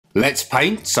Let's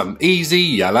paint some easy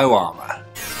yellow armour.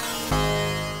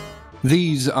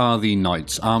 These are the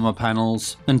Knight's armour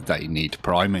panels, and they need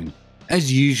priming.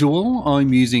 As usual,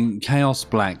 I'm using Chaos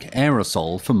Black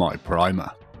Aerosol for my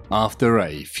primer. After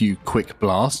a few quick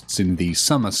blasts in the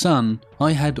summer sun,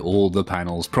 I had all the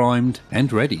panels primed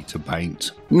and ready to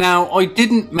paint. Now, I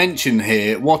didn't mention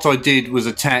here what I did was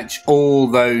attach all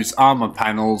those armour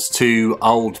panels to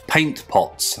old paint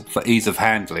pots for ease of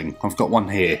handling. I've got one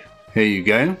here. Here you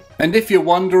go. And if you're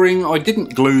wondering, I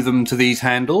didn't glue them to these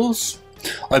handles.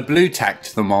 I blue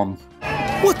tacked them on.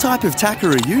 What type of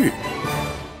tacker are you?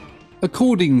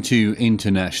 According to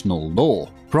international law,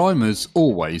 primers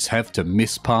always have to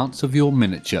miss parts of your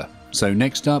miniature, so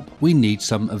next up we need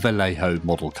some Vallejo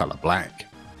model colour black.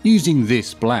 Using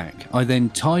this black, I then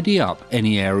tidy up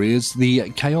any areas the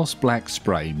Chaos Black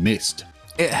spray missed.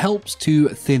 It helps to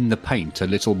thin the paint a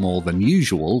little more than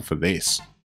usual for this.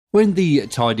 When the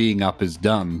tidying up is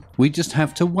done, we just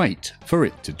have to wait for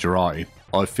it to dry.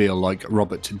 I feel like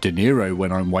Robert De Niro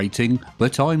when I'm waiting,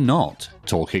 but I'm not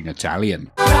talking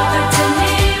Italian. Robert De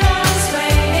Niro's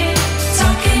waiting,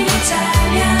 talking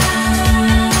Italian.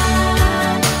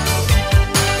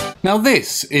 Now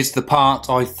this is the part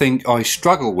I think I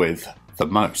struggle with the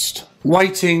most.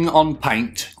 Waiting on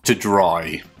paint to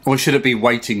dry. Or should it be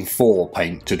waiting for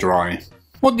paint to dry?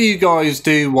 What do you guys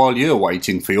do while you're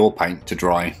waiting for your paint to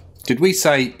dry? Did we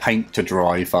say paint to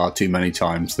dry far too many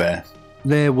times there?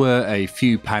 There were a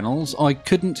few panels I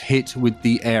couldn't hit with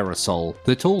the aerosol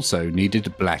that also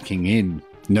needed blacking in,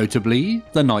 notably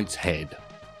the Knight's head.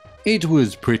 It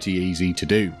was pretty easy to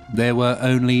do. There were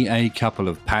only a couple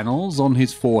of panels on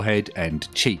his forehead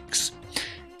and cheeks.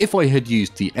 If I had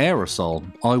used the aerosol,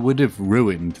 I would have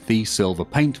ruined the silver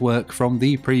paintwork from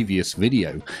the previous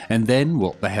video, and then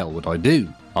what the hell would I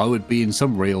do? I would be in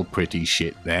some real pretty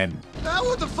shit then. Now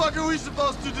what the fuck are we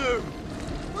supposed to do?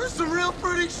 We're some real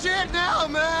pretty shit now,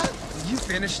 man! You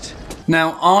finished?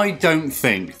 Now, I don't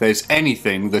think there's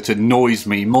anything that annoys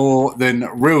me more than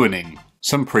ruining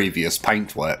some previous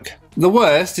paintwork. The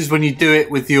worst is when you do it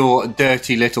with your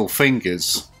dirty little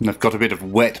fingers, and they've got a bit of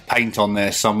wet paint on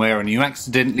there somewhere and you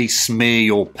accidentally smear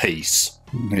your piece.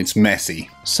 It's messy.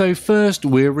 So first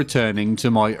we're returning to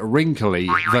my wrinkly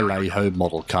Vallejo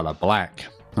model colour black.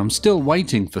 I'm still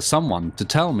waiting for someone to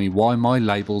tell me why my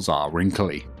labels are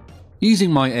wrinkly.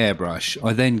 Using my airbrush,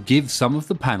 I then give some of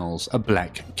the panels a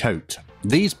black coat.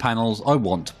 These panels I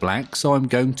want black, so I'm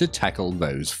going to tackle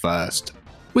those first.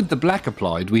 With the black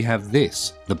applied, we have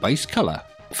this, the base colour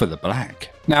for the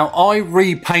black. Now I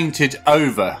repainted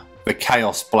over the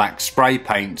Chaos Black spray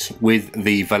paint with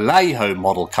the Vallejo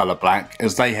model colour black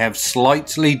as they have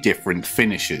slightly different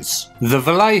finishes. The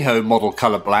Vallejo model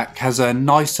colour black has a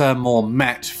nicer, more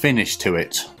matte finish to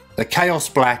it. The Chaos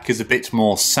Black is a bit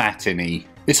more satiny.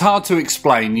 It's hard to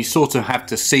explain, you sort of have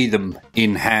to see them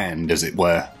in hand as it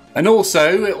were. And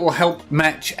also it will help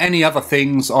match any other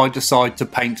things I decide to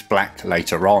paint black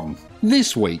later on.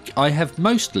 This week I have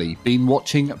mostly been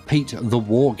watching Pete the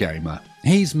Wargamer.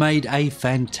 He's made a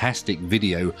fantastic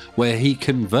video where he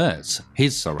converts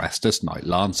his Cerastus Knight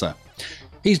Lancer.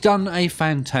 He's done a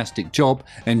fantastic job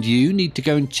and you need to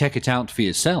go and check it out for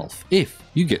yourself if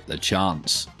you get the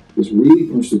chance. This really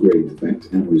punched the grading effect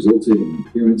and resulted in the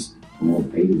appearance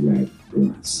of a red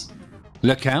glass.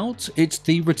 Look out, it's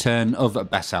the return of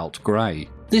Basalt Grey.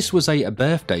 This was a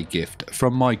birthday gift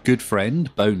from my good friend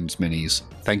Bones Minis.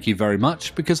 Thank you very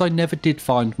much because I never did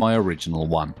find my original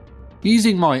one.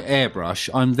 Using my airbrush,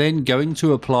 I'm then going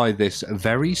to apply this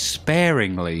very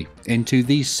sparingly into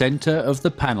the centre of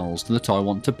the panels that I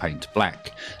want to paint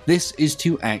black. This is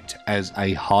to act as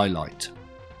a highlight.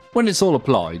 When it's all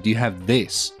applied, you have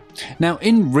this. Now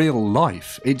in real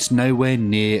life, it's nowhere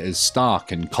near as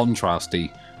stark and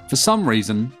contrasty. For some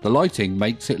reason, the lighting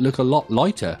makes it look a lot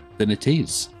lighter than it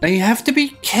is. Now you have to be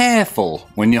careful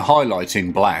when you're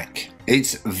highlighting black.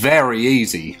 It's very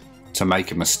easy to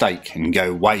make a mistake and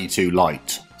go way too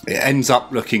light. It ends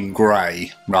up looking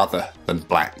grey rather than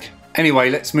black. Anyway,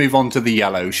 let's move on to the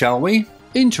yellow, shall we?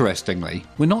 Interestingly,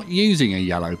 we're not using a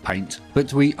yellow paint,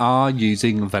 but we are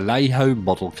using Vallejo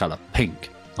model colour pink.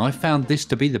 I found this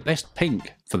to be the best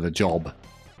pink for the job.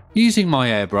 Using my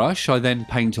airbrush, I then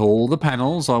paint all the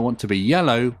panels I want to be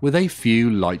yellow with a few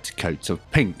light coats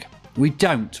of pink. We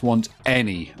don't want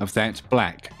any of that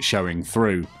black showing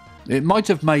through. It might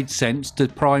have made sense to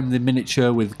prime the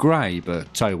miniature with grey,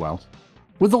 but oh well.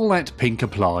 With all that pink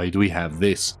applied, we have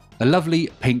this, a lovely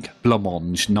pink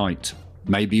blancmange knight.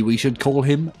 Maybe we should call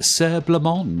him Sir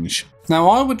Blancmange. Now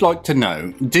I would like to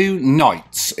know, do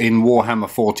knights in Warhammer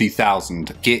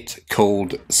 40,000 get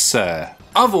called Sir?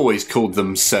 I've always called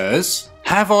them Sirs.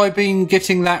 Have I been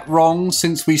getting that wrong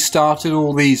since we started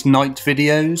all these night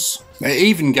videos? It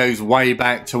even goes way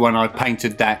back to when I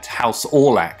painted that House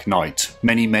Orlac knight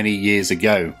many years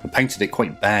ago. I painted it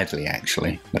quite badly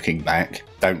actually, looking back.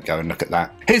 Don't go and look at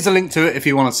that. Here's a link to it if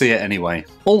you want to see it anyway.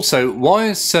 Also, why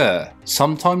is Sir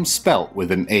sometimes spelt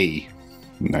with an E?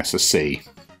 And that's a C.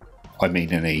 I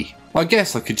mean an E. I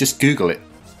guess I could just Google it.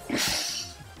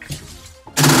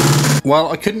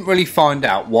 Well, I couldn't really find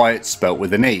out why it's spelt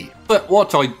with an E. But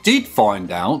what I did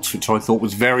find out, which I thought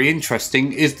was very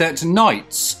interesting, is that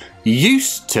knights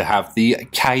used to have the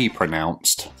K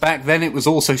pronounced. Back then it was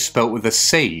also spelt with a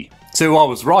C. So I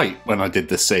was right when I did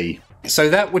the C. So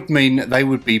that would mean that they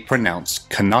would be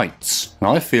pronounced knights.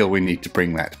 I feel we need to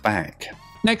bring that back.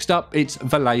 Next up, it's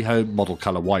Vallejo Model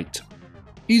Colour White.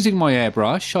 Using my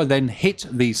airbrush, I then hit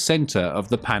the centre of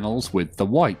the panels with the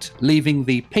white, leaving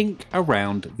the pink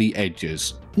around the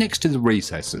edges, next to the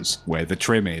recesses, where the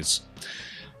trim is.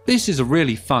 This is a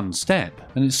really fun step,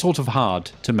 and it's sort of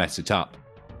hard to mess it up.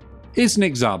 Here's an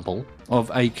example of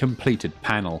a completed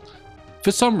panel.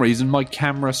 For some reason my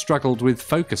camera struggled with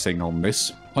focusing on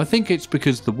this. I think it's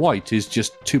because the white is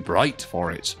just too bright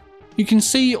for it. You can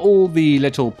see all the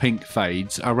little pink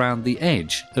fades around the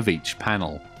edge of each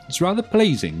panel. It's rather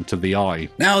pleasing to the eye.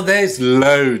 Now there's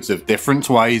loads of different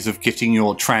ways of getting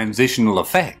your transitional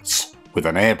effects with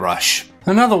an airbrush.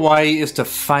 Another way is to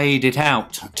fade it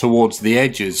out towards the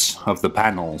edges of the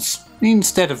panels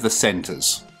instead of the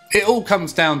centres. It all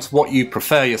comes down to what you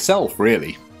prefer yourself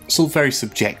really. It's all very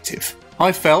subjective.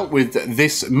 I felt with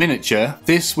this miniature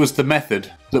this was the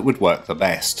method that would work the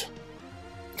best.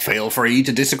 Feel free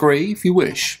to disagree if you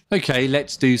wish. Okay,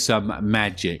 let's do some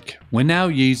magic. We're now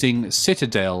using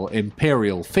Citadel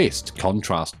Imperial Fist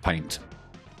contrast paint.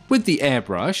 With the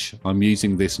airbrush, I'm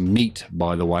using this neat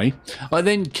by the way, I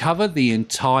then cover the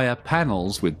entire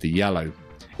panels with the yellow.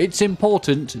 It's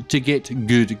important to get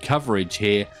good coverage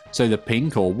here so the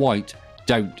pink or white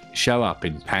don't show up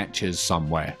in patches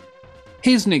somewhere.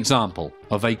 Here's an example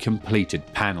of a completed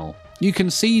panel. You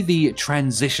can see the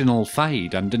transitional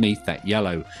fade underneath that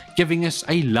yellow, giving us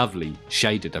a lovely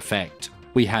shaded effect.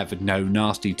 We have no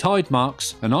nasty tide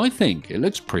marks, and I think it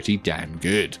looks pretty damn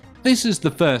good. This is the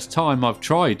first time I've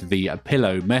tried the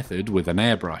pillow method with an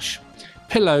airbrush.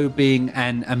 Pillow being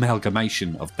an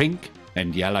amalgamation of pink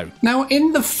and yellow. Now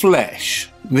in the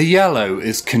flesh, the yellow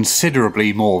is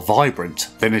considerably more vibrant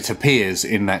than it appears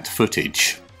in that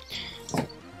footage.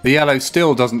 The yellow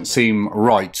still doesn't seem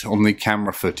right on the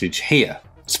camera footage here.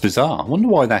 It's bizarre. I wonder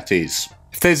why that is.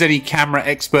 If there's any camera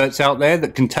experts out there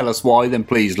that can tell us why, then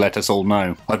please let us all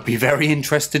know. I'd be very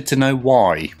interested to know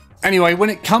why. Anyway,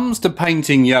 when it comes to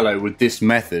painting yellow with this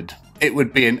method, it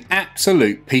would be an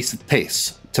absolute piece of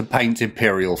piss to paint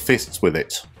Imperial Fists with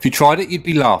it. If you tried it, you'd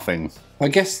be laughing. I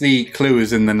guess the clue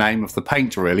is in the name of the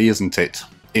paint really, isn't it?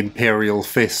 Imperial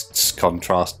Fists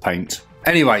contrast paint.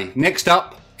 Anyway, next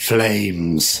up,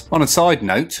 flames. On a side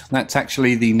note, that's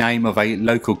actually the name of a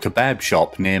local kebab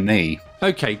shop near me.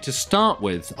 Okay, to start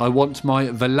with, I want my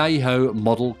Vallejo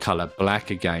model colour black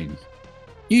again.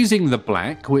 Using the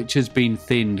black, which has been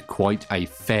thinned quite a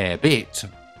fair bit,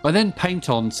 I then paint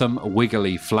on some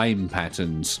wiggly flame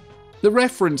patterns. The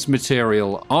reference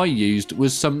material I used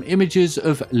was some images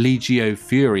of Legio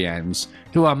Furians,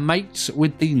 who are mates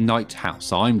with the Knight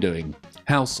House I'm doing,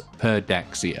 House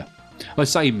Perdaxia. I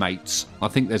say mates, I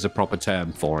think there's a proper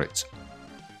term for it.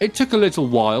 It took a little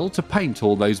while to paint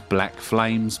all those black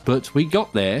flames, but we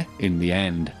got there in the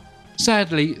end.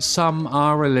 Sadly, some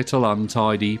are a little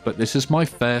untidy, but this is my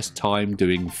first time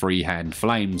doing freehand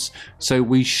flames, so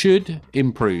we should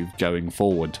improve going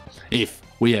forward, if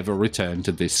we ever return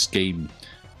to this scheme.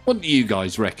 What do you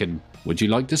guys reckon? Would you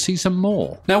like to see some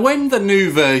more? Now when the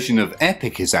new version of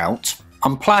Epic is out,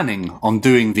 I'm planning on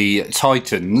doing the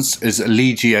Titans as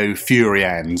Legio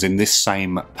Furians in this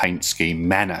same paint scheme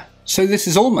manner. So this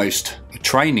is almost a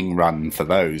training run for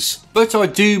those. But I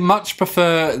do much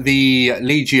prefer the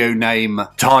Legio name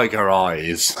Tiger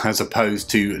Eyes as opposed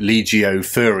to Legio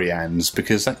Furians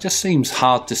because that just seems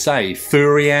hard to say.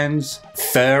 Furians?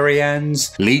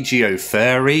 Furians? Legio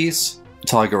Furries?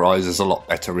 Tiger Eyes is a lot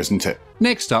better, isn't it?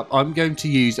 Next up, I'm going to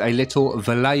use a little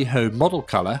Vallejo model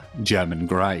colour, German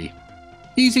Grey.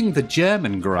 Using the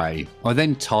German Grey, I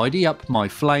then tidy up my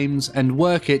flames and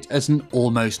work it as an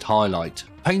almost highlight,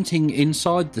 painting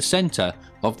inside the centre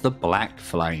of the black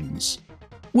flames.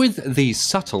 With the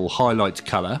subtle highlight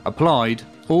colour applied,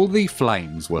 all the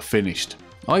flames were finished.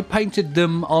 I painted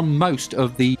them on most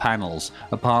of the panels,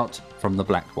 apart from the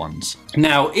black ones.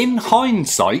 Now in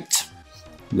hindsight,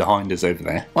 the hind is over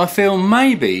there, I feel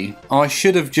maybe I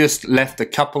should have just left a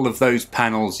couple of those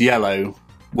panels yellow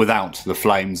without the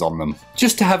flames on them,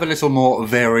 just to have a little more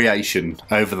variation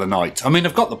over the night. I mean,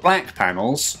 I've got the black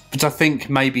panels, but I think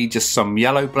maybe just some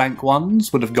yellow blank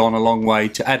ones would have gone a long way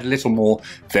to add a little more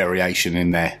variation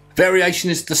in there. Variation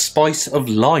is the spice of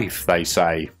life, they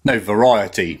say. No,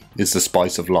 variety is the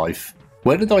spice of life.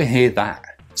 Where did I hear that?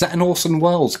 Is that an Orson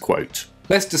Welles quote?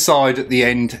 Let's decide at the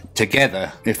end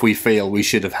together if we feel we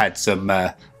should have had some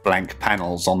blank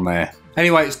panels on there.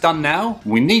 Anyway, it's done now.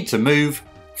 We need to move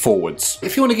forwards.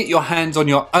 If you want to get your hands on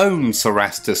your own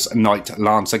Cerastus Knight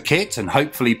Lancer kit and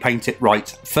hopefully paint it right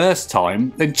first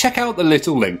time, then check out the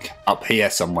little link up here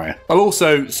somewhere. I'll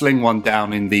also sling one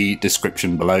down in the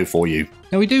description below for you.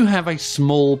 Now we do have a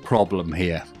small problem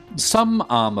here. Some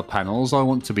armour panels I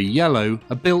want to be yellow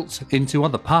are built into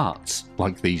other parts,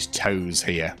 like these toes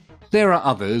here. There are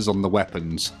others on the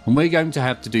weapons, and we're going to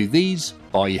have to do these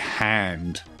by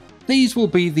hand. These will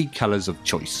be the colours of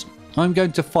choice. I'm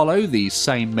going to follow the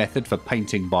same method for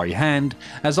painting by hand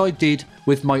as I did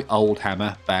with my old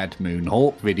hammer Bad Moon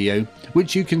Hawk video,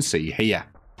 which you can see here.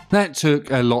 That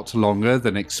took a lot longer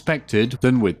than expected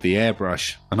than with the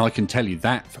airbrush, and I can tell you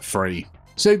that for free.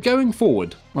 So going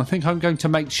forward, I think I'm going to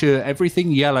make sure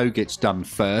everything yellow gets done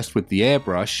first with the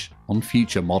airbrush on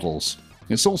future models.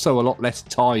 It's also a lot less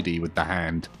tidy with the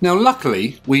hand. Now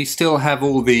luckily, we still have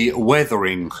all the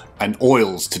weathering and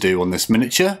oils to do on this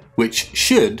miniature, which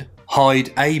should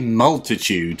hide a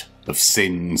multitude of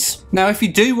sins. Now if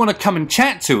you do want to come and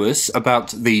chat to us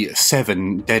about the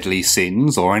 7 deadly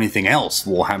sins or anything else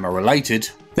Warhammer related,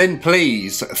 then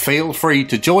please feel free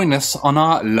to join us on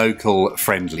our local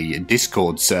friendly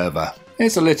Discord server.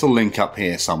 There's a little link up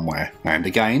here somewhere, and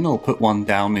again I'll put one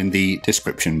down in the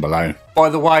description below. By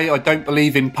the way, I don't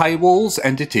believe in paywalls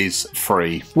and it is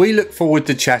free. We look forward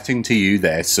to chatting to you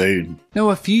there soon.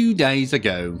 Now a few days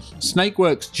ago,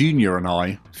 Snakeworks Jr. and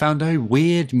I found a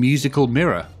weird musical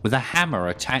mirror with a hammer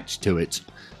attached to it.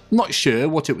 Not sure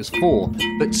what it was for,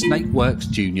 but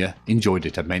Snakeworks Jr. enjoyed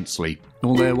it immensely.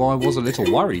 Although I was a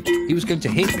little worried he was going to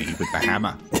hit me with the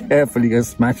hammer. Careful, you're going to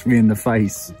smash me in the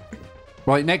face.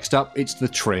 Right, next up it's the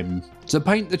trim. To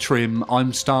paint the trim,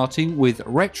 I'm starting with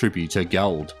Retributor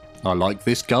Gold. I like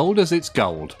this gold as it's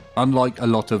gold, unlike a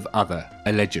lot of other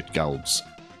alleged golds.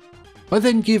 I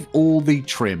then give all the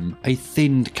trim a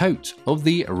thinned coat of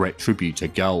the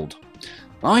Retributor Gold.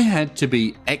 I had to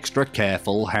be extra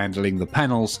careful handling the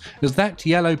panels as that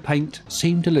yellow paint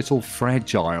seemed a little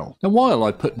fragile. And while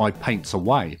I put my paints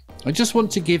away, I just want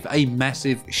to give a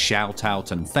massive shout out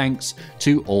and thanks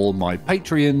to all my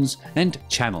Patreons and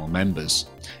channel members.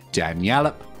 Dan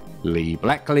Yallop, Lee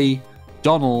Blackley,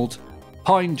 Donald,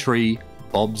 Pine Tree,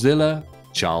 Bobzilla,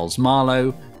 Charles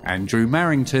Marlowe, Andrew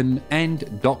Marrington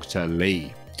and Dr.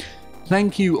 Lee.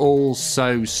 Thank you all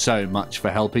so much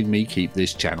for helping me keep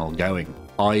this channel going.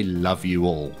 I love you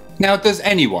all. Now, does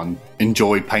anyone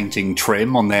enjoy painting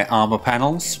trim on their armour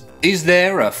panels? Is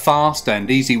there a fast and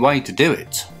easy way to do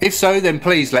it? If so, then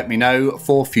please let me know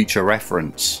for future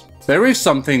reference. There is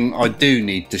something I do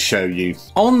need to show you.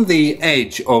 On the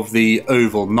edge of the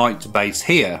oval knight base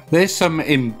here, there's some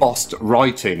embossed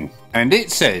writing, and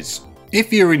it says,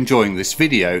 if you're enjoying this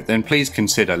video, then please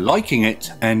consider liking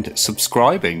it and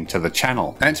subscribing to the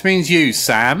channel. That means you,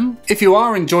 Sam. If you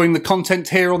are enjoying the content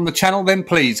here on the channel, then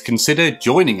please consider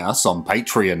joining us on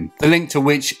Patreon, the link to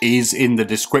which is in the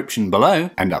description below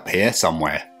and up here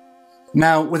somewhere.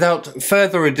 Now, without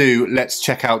further ado, let's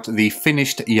check out the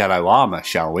finished yellow armour,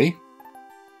 shall we?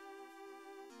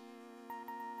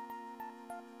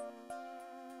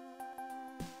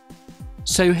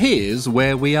 So here's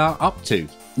where we are up to.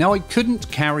 Now I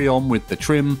couldn't carry on with the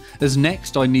trim, as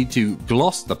next I need to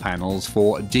gloss the panels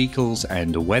for decals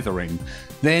and weathering.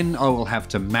 Then I will have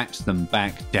to match them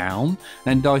back down,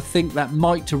 and I think that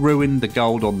might ruin the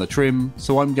gold on the trim,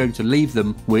 so I'm going to leave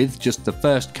them with just the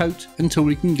first coat until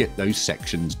we can get those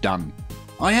sections done.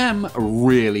 I am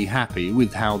really happy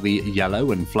with how the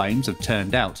yellow and flames have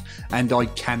turned out, and I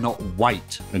cannot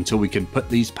wait until we can put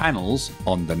these panels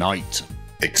on the knight.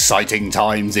 Exciting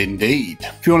times indeed.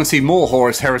 If you want to see more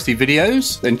Horus Heresy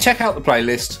videos, then check out the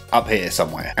playlist up here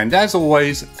somewhere. And as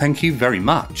always, thank you very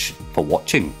much for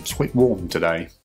watching. It's quite warm today.